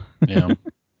 Yeah.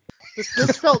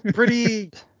 This felt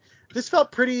pretty. This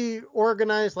felt pretty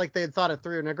organized, like they had thought it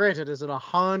through. Now, granted, is it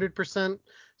 100%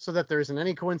 so that there isn't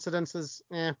any coincidences?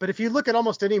 But if you look at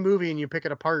almost any movie and you pick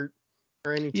it apart,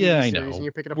 or any TV series and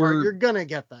you pick it apart, you're gonna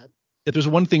get that. If there's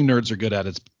one thing nerds are good at,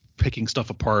 it's picking stuff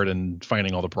apart and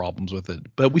finding all the problems with it.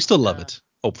 But we still love it,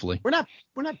 hopefully. We're not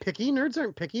picky. Nerds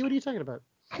aren't picky. What are you talking about?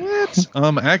 What?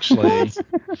 Actually.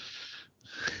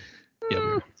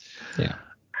 Yeah.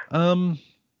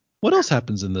 What else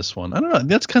happens in this one? I don't know.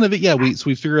 That's kind of it. Yeah, we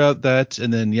figure out that,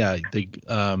 and then they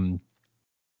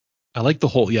I like the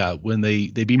whole when they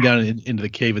beam down into the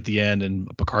cave at the end,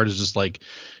 and Picard is just like,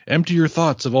 empty your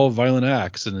thoughts of all violent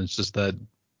acts, and it's just that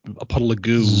a puddle of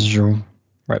goo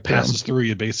passes through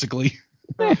you basically.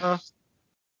 Uh-huh.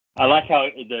 I like how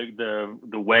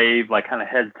the wave like kind of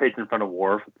hesitates in front of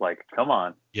Worf. It's like, come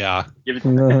on. Yeah. Give it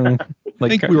I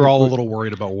think we were all a little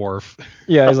worried about Worf.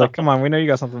 Yeah, he's like, come on, we know you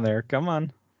got something there. Come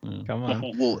on. Come on.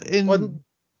 Well,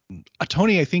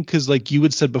 Tony, I think because like you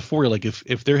had said before, like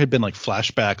if there had been like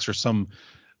flashbacks or some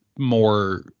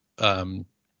more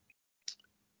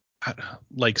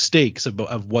like stakes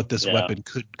of what this weapon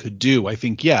could do, I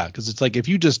think because it's like if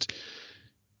you just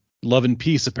love and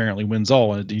peace apparently wins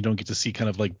all, and you don't get to see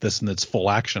kind of like this in its full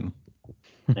action.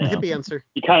 Hippie answer.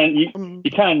 You kind of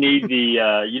need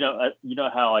the you know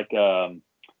how like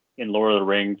in Lord of the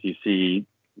Rings you see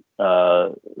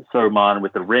Saruman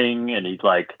with the ring, and he's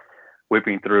like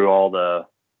whipping through all the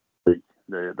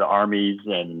armies,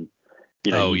 and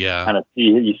you kind of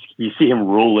see you see him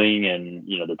ruling, and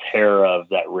the terror of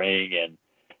that ring,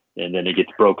 and then it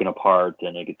gets broken apart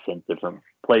and it gets sent different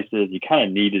places. You kind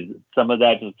of needed some of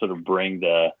that to sort of bring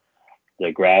the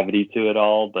gravity to it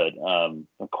all, but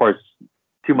of course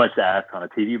too much to ask on a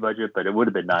TV budget, but it would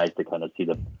have been nice to kind of see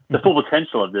the full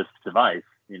potential of this device,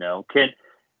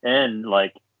 and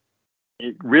like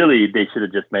it really, they should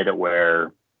have just made it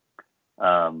where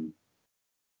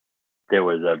there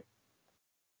was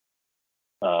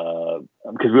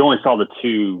because we only saw the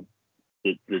two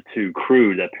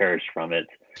crew that perished from it,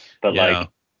 but like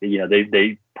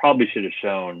they probably should have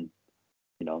shown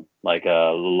like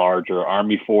a larger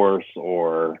army force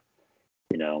or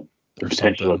the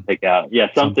potential to take out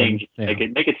something. Make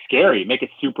it scary, make it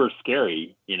super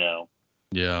scary. You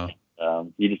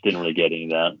just didn't really get any of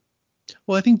that.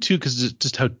 Well, I think too, because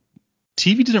just how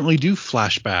TV didn't really do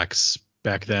flashbacks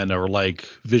back then, or like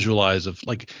visualize of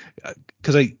like,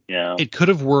 because it could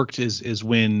have worked is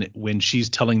when she's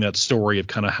telling that story of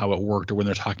kind of how it worked, or when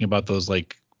they're talking about those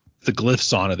like the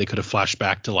glyphs on it, they could have flashed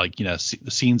back to like the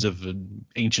scenes of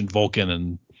ancient Vulcan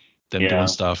and them doing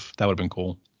stuff. That would have been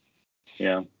cool.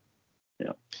 Yeah.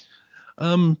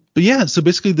 But yeah, so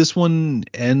basically this one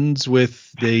ends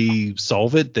with they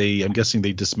solve it. I'm guessing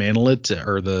they dismantle it,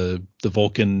 or the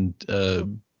Vulcan.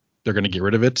 They're going to get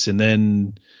rid of it, and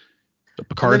then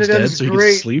Picard's dead, so he gets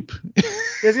to sleep.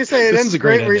 As you say, it ends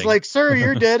great where he's like, "Sir,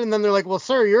 you're dead," and then they're like, "Well,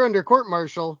 sir, you're under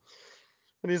court-martial."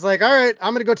 And he's like, "All right,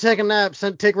 I'm gonna go take a nap.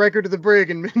 Take Riker to the brig."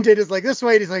 And Data's like, "This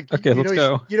way." And he's like, "Okay, let's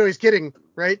go." He's kidding,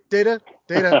 right, Data?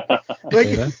 Data.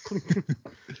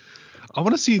 I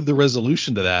want to see the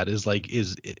resolution to that. Is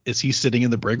he sitting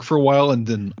in the brig for a while and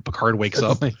then Picard wakes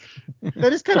up?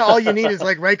 That is kind of all you need, is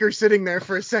like Riker sitting there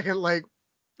for a second, like,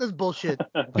 that's bullshit.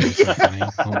 That's so funny.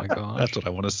 Oh my god, that's what I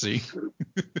want to see.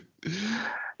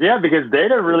 Yeah, because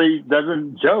Data really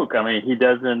doesn't joke. I mean, he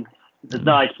doesn't. It's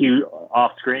not like he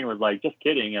off screen was like, just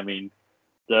kidding. I mean,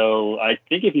 so I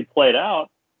think if he played out,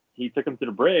 he took him to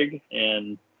the brig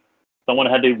and someone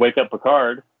had to wake up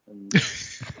Picard. And,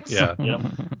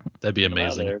 that'd be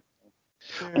amazing.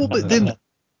 Well, but then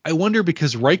I wonder,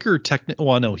 because Riker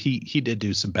he did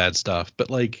do some bad stuff,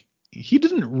 but like he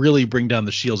didn't really bring down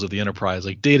the shields of the Enterprise.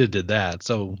 Like Data did that,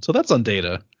 so that's on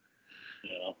Data.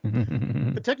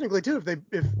 But technically too,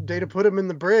 if Data put him in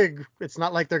the brig, it's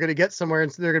not like they're going to get somewhere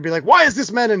and they're going to be like, "Why is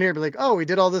this man in here?" Be like, "Oh, he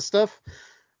did all this stuff."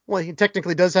 Well, he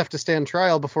technically does have to stand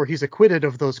trial before he's acquitted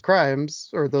of those crimes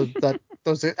or those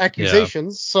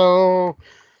accusations. So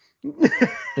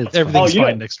everything's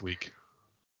fine next week.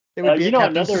 It would be at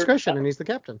captain's discretion, and he's the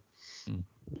captain.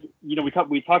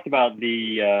 We talked about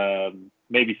the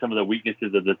maybe some of the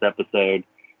weaknesses of this episode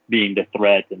being the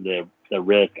threat and the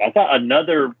risk. I thought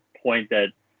another point that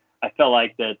I felt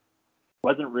like that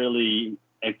wasn't really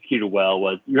executed well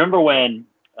was, you remember when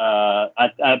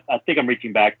I think I'm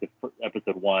reaching back to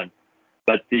episode 1,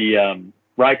 but the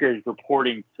Riker is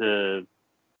reporting to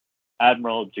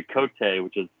Admiral Chakotay,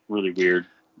 which is really weird.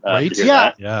 Right?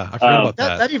 Yeah, I forgot about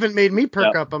that. That even made me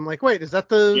perk up. I'm like, wait, is that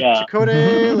the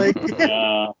Chakotay? Like,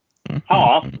 how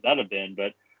awesome would that have been?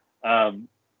 But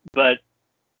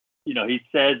he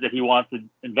says that he wants to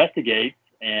investigate,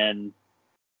 and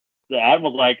the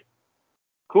Admiral's like,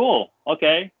 cool,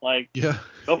 okay, like,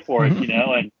 go for it,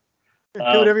 and do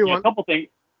whatever you want. A couple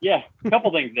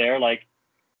things there. Like,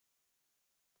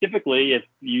 typically, if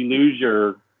you lose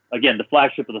the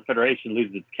flagship of the Federation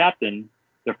loses its captain,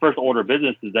 their first order of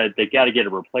business is that they got to get a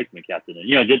replacement captain.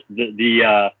 And, just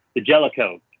the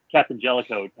Jellicoe, Captain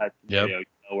Jellicoe type scenario,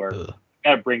 where you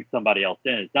got to bring somebody else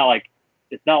in. It's not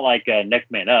like next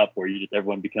man up, where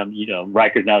everyone becomes,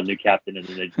 Riker's now the new captain, and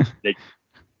then they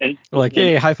and like,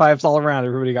 hey, high fives all around.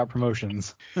 Everybody got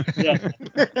promotions. Yeah.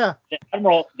 The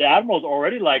Admiral's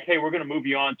already like, hey, we're going to move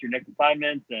you on to your next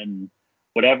assignment and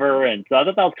whatever. And so I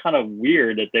thought that was kind of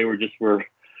weird that they were just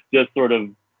sort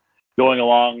of going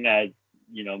along as,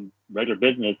 regular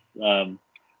business.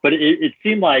 But it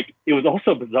seemed like it was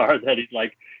also bizarre that he's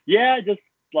like, yeah, just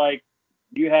like,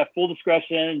 you have full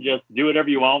discretion, just do whatever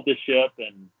you want with this ship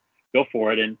and go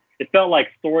for it. And it felt like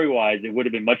story-wise, it would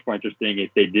have been much more interesting if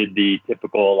they did the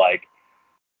typical, like,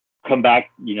 come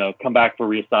back for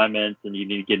reassignments and you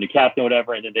need to get a new captain or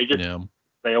whatever. And then they just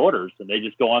obey orders and they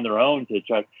just go on their own to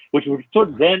try, which would sort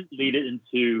of then lead it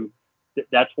into,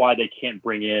 that's why they can't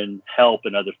bring in help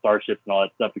and other starships and all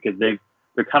that stuff, because they're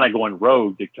kind of going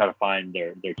rogue to try to find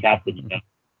their captain,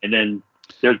 And then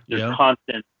there's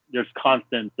constant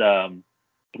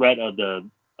threat of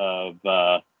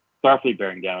Starfleet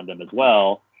bearing down on them as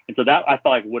well. And so that I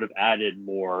felt like would have added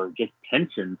more just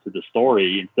tension to the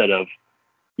story instead of,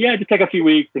 just take a few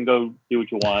weeks and go do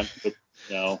what you want. But,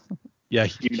 yeah,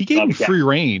 he gave him free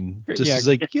reign. Just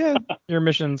like, your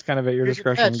mission's kind of at your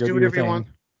discretion. Go do whatever you want.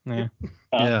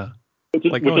 Yeah.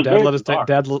 Like,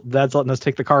 Dad's letting us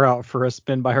take the car out for a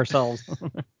spin by ourselves.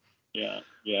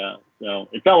 Yeah. So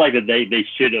it felt like that they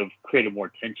should have created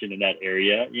more tension in that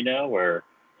area, where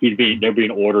they're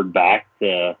being ordered back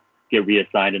to get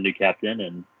reassigned a new captain,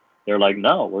 and they're like,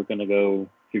 no, we're gonna go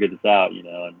figure this out,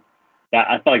 and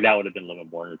I felt like that would have been a little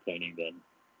bit more entertaining than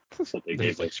what they They're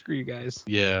gave like, us. screw you guys.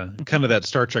 Yeah, kind of that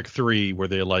Star Trek 3 where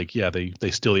they like, yeah,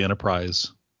 they steal the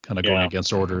Enterprise, kind of going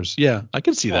against orders. Yeah, I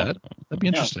could see that. That'd be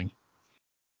interesting.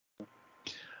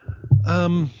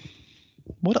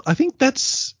 What I think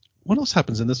that's what else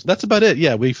happens in this? That's about it.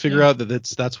 Yeah, we figure out that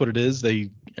that's what it is.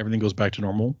 Everything goes back to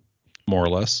normal, more or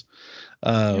less.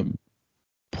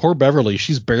 Poor Beverly,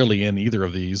 she's barely in either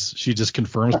of these. She just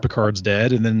confirms Picard's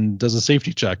dead and then does a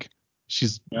safety check.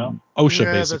 She's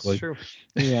OSHA basically. That's true.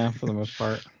 Yeah, for the most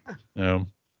part. Yeah.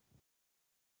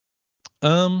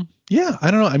 Yeah,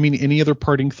 I don't know. I mean, any other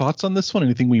parting thoughts on this one?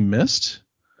 Anything we missed?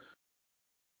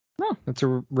 No, it's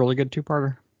a really good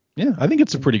two-parter. Yeah, I think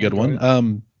it's a pretty good one.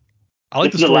 I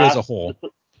like the This is story as a whole.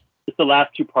 It's the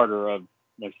last two-parter of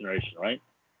Next Generation, right?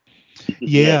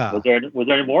 Yeah. Was there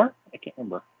any more? I can't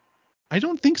remember. I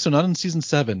don't think so. Not in season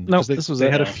 7. No, they, this was they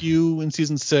it. had a few in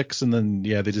season 6, and then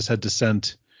they just had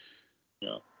Descent.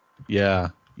 Yeah.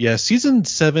 Season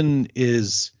 7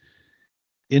 is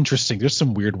interesting. There's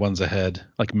some weird ones ahead,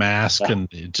 like Mask, and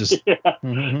it just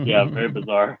very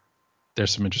bizarre.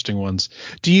 There's some interesting ones.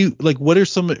 Do you like? What are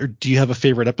some? Or do you have a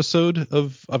favorite episode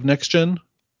of Next Gen,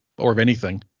 or of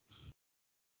anything?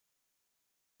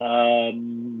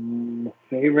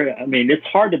 Favorite. I mean, it's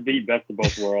hard to beat Best of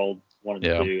Both Worlds 1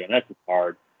 and 2, and that's just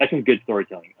hard. That's some good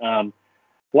storytelling. Well,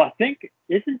 I think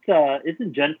isn't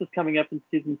Genesis coming up in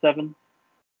season 7?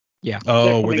 Yeah.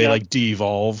 Oh, where they like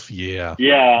de-evolve? Yeah.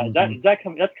 Yeah. That's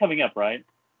coming up, right?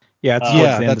 Yeah.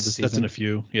 It's that's in a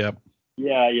few. Yeah.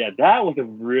 Yeah. That was a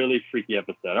really freaky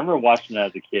episode. I remember watching that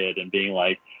as a kid and being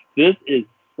like, "This is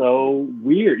so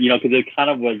weird," because it kind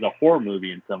of was a horror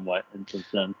movie in some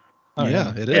sense. Oh,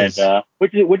 yeah, it is. And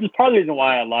which is part of the reason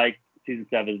why I like season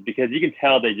 7 is because you can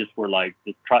tell they just were like,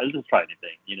 let's just try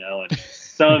anything, and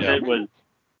some of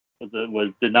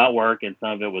it did not work, and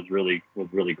some of it was really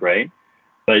great.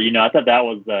 But I thought that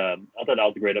was a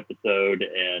great episode,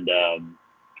 and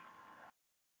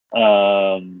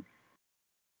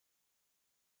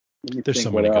there's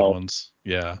so many good ones.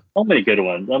 Yeah, so many good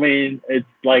ones. I mean, it's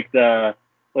like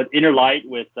Inner Light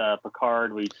with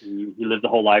Picard, he lived the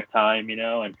whole lifetime, and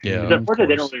of course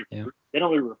they don't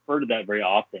really refer to that very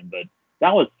often, but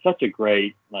that was such a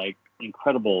great,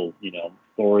 incredible,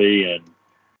 story.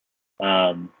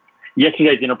 And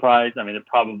yesterday's Enterprise, I mean, it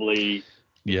probably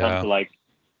comes to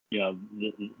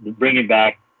the bringing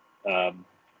back Tasha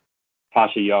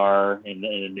Yar in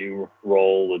a new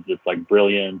role was just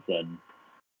brilliant, and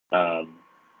I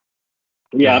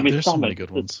mean, there's so many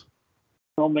good ones.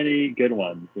 So many good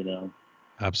ones,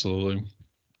 Absolutely.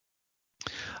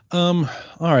 All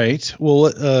right.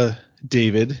 Well,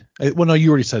 David. Well, no, you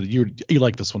already said it. You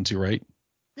like this one too, right?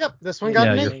 Yep. This one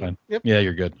got me. You're fine. Yep. Yeah,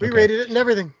 you're good. We rated it and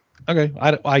everything. Okay.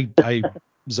 I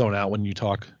zone out when you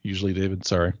talk usually, David.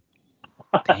 Sorry.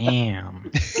 Damn.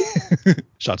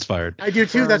 Shots fired. I do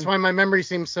too. That's why my memory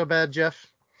seems so bad, Jeff.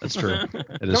 That's true.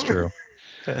 It is true.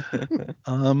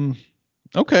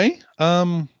 Okay.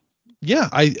 Yeah,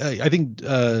 I think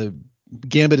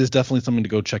Gambit is definitely something to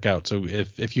go check out. So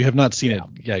if you have not seen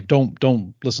it,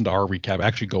 don't listen to our recap.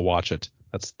 Actually, go watch it.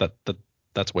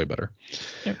 That's way better.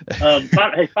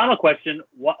 Hey, final question.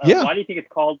 Why do you think it's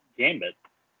called Gambit?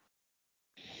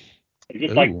 It's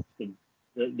just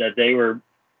that they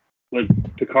was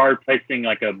Picard placing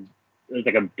like a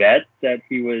bet that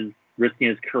he was risking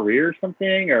his career or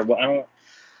something, or what? I don't.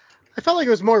 I felt like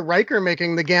it was more Riker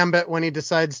making the gambit when he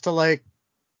decides to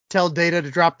tell Data to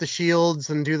drop the shields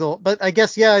and do the. But I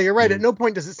guess you're right. At no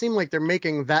point does it seem like they're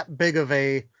making that big of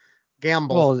a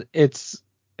gamble. Well, it's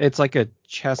like a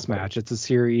chess match. It's a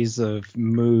series of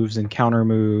moves and counter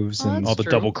moves and all the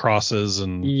double crosses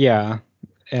and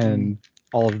and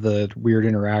all of the weird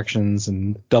interactions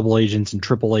and double agents and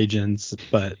triple agents.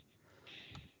 But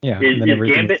is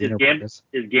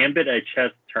Gambit a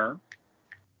chess term?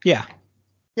 Yeah.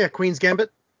 Yeah, Queen's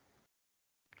Gambit.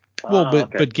 Well,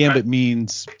 but Gambit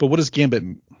means. But what does Gambit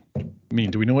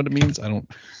mean? Do we know what it means? I don't.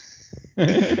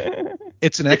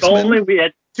 It's an X-Men. If only we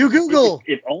had to Google.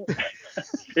 If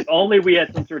only we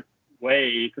had some sort of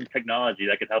way, some technology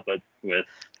that could help us with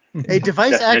a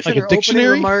device action like or a dictionary?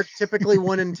 opening remark, typically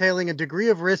one entailing a degree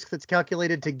of risk that's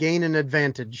calculated to gain an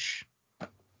advantage.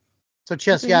 So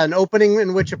chess, an opening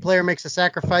in which a player makes a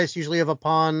sacrifice, usually of a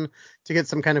pawn, to get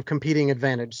some kind of competing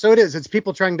advantage. So it's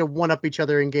people trying to one-up each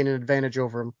other and gain an advantage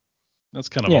over them. That's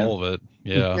kind of all of it.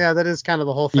 Yeah. Yeah, that is kind of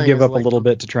the whole thing. You give up a little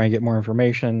bit to try and get more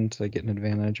information to get an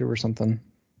advantage over something.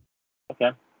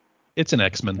 Okay. It's an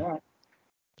X-Men. All right.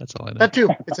 That's all I know. That too.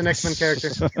 It's an X-Men character.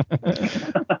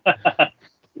 I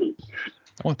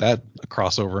want a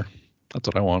crossover. That's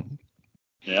what I want.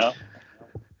 Yeah.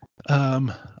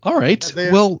 All right.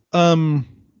 Well,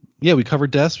 Yeah, we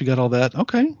covered deaths. We got all that.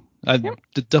 Okay.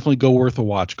 Definitely go worth a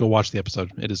watch. Go watch the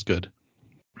episode. It is good.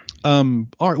 All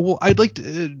right. Well, I'd like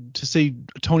to say,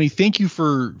 Tony, thank you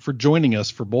for joining us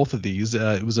for both of these.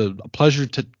 It was a pleasure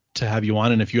to have you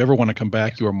on. And if you ever want to come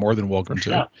back, you are more than welcome to.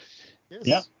 Yeah. Yes.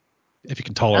 Yeah. If you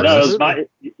can tolerate No, us. it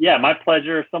was my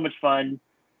pleasure. So much fun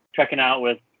checking out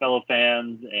with fellow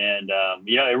fans. And,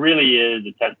 it really is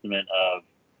a testament of,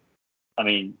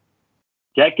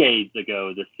 decades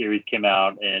ago, this series came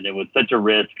out, and it was such a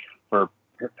risk for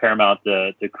Paramount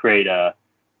to create a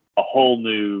whole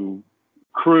new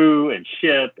crew and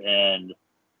ship, and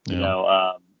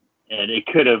and it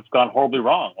could have gone horribly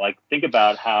wrong. Like, think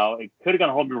about how it could have gone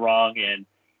horribly wrong, and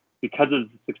because of the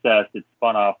success, it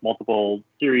spun off multiple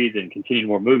series and continued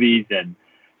more movies. And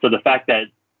so the fact that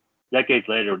decades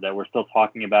later that we're still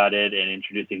talking about it and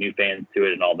introducing new fans to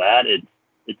it and all that, it's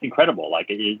incredible. Like,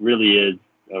 it really is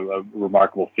a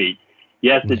remarkable feat.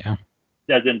 Yes, it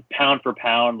doesn't pound for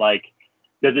pound, like,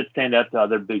 does it stand up to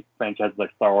other big franchises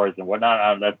like Star Wars and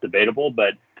whatnot? That's debatable.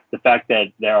 But the fact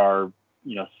that there are,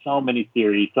 so many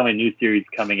series, so many new series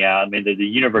coming out. I mean, the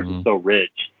universe is so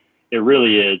rich. It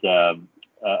really is,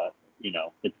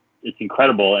 it's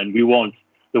incredible. And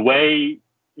the way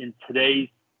in today's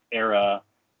era,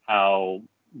 how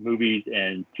movies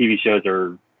and TV shows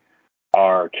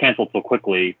are canceled so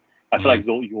quickly, I feel like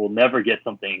you will never get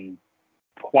something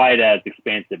quite as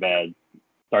expansive as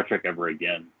Star Trek ever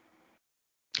again.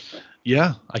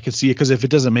 Yeah, I can see it, because if it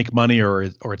doesn't make money or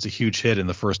it's a huge hit in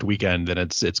the first weekend, then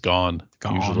it's gone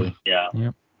usually. Yeah.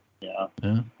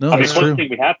 No, that's true.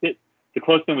 The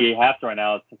closest thing we have to right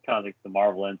now is kind of like the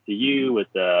Marvel MCU with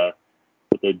the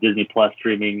Disney Plus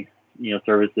streaming,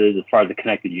 services as far as the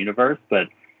connected universe, but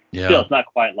still, it's not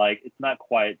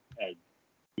quite as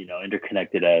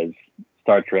interconnected as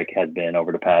Star Trek has been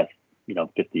over the past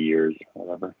 50 years or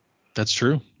whatever. That's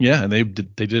true. Yeah, and they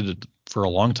did it for a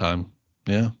long time.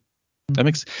 Yeah. That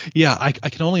makes I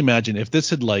can only imagine if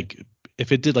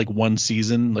it did like one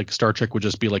season, like Star Trek would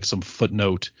just be like some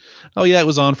footnote. Oh yeah, it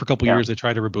was on for a couple years. They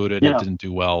tried to reboot it. It didn't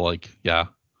do well. Like,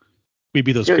 we'd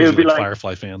be those crazy like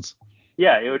Firefly fans.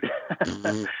 Yeah, it would.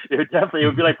 It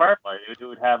would be like Firefly. It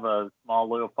would have a small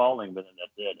loyal following, but then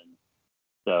that's it. And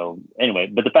so anyway,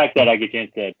 but the fact that I get a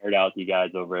chance to nerd out with you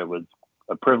guys over it was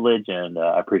a privilege, and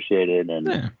I appreciate it,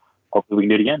 and hopefully we can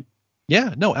do it again.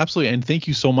 Yeah, no, absolutely. And thank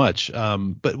you so much.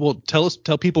 But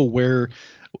tell people where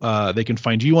they can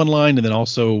find you online, and then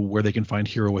also where they can find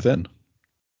Hero Within.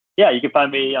 Yeah, you can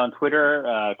find me on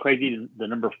Twitter, crazy the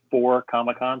number 4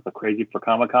 Comic-Con, so Crazy for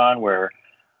Comic-Con, where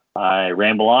I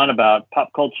ramble on about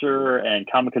pop culture and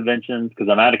comic conventions, because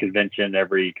I'm at a convention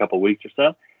every couple of weeks or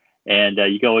so. And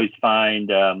you can always find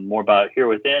more about Hero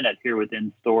Within at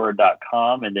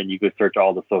herowithinstore.com, and then you can search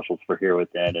all the socials for Hero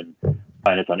Within and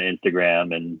find us on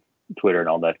Instagram and Twitter and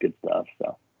all that good stuff.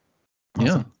 So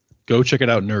go check it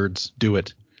out, nerds. Do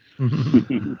it.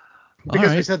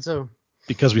 Because we said so.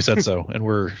 Because we said so, and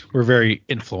we're very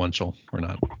influential. We're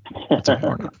not. That's okay.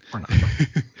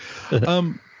 We're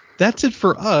not. That's it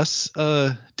for us.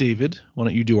 David, why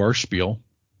don't you do our spiel?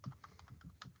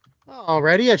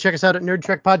 Alrighty, check us out at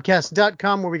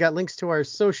nerdtrekpodcast.com, where we got links to our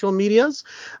social medias.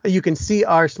 You can see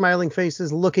our smiling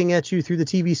faces looking at you through the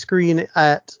TV screen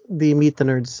at the Meet the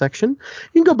Nerds section.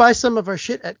 You can go buy some of our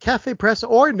shit at Cafe Press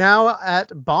or now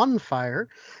at Bonfire,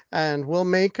 and we'll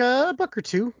make a buck or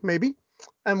two, maybe.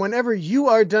 And whenever you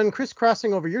are done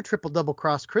crisscrossing over your triple double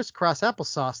cross crisscross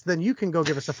applesauce, then you can go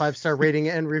give us a 5-star rating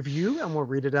and review, and we'll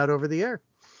read it out over the air.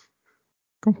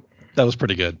 Cool. That was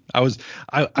pretty good. I was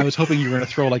hoping you were going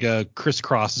to throw like a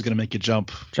crisscross is going to make you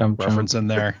jump reference in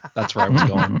there. That's where I was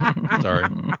going. Sorry.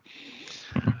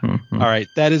 All right.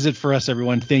 That is it for us,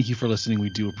 everyone. Thank you for listening. We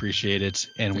do appreciate it.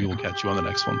 And we will catch you on the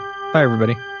next one. Bye,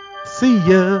 everybody. See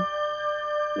ya.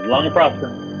 Live long and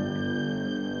prosper.